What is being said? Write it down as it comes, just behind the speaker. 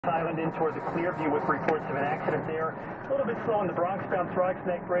Island in towards the Clearview with reports of an accident there. A little bit slow on the Bronx-bound Throgs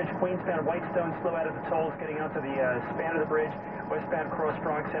Neck Bridge. Queens-bound Whitestone slow out of the tolls getting onto the span of the bridge. Westbound Cross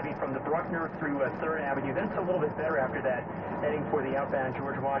Bronx heavy from the Bruckner through 3rd Avenue. Then it's a little bit better after that, heading for the outbound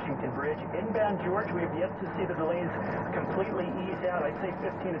George Washington Bridge. Inbound George, we have yet to see the delays completely ease out. I'd say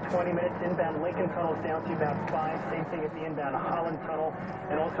 15 to 20 minutes. Inbound Lincoln Tunnel's down to about 5. Same thing at the inbound Holland Tunnel.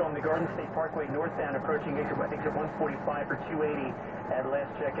 And also on the Garden State Parkway northbound approaching exit 145 for 280. At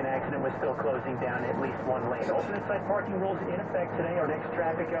last check, an accident was still closing down at least one lane. Alternate side parking rules in effect today. Our next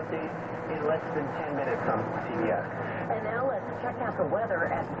traffic update in less than 10 minutes on CBS. And now let's check out the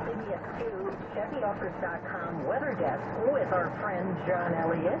weather at CBS2 ChevyOffers.com weather desk with our friend John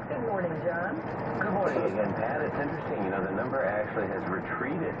Elliott. Good morning, John. Good morning again, Pat. It's interesting. You know, the number actually has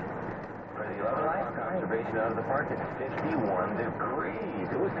retreated for the 11 o'clock observation out of the park. It's 51 degrees.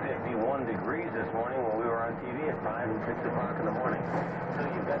 It was 51 degrees this morning when we were on TV at 5 and 6 o'clock in the morning. So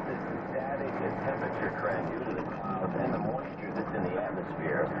you've got this static temperature trend due to the clouds and the moisture that's in the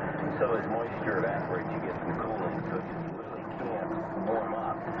atmosphere. So as moisture evaporates, you get some cooling. So it just really can't warm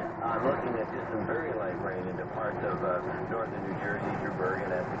up. I'm looking at just some very light rain into parts of northern New Jersey through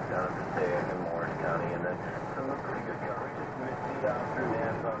Bergen, Essex, down to Passaic and Morris County, and then some pretty good coverage. Just misty through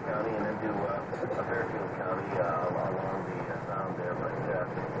Nassau County and into Fairfield County along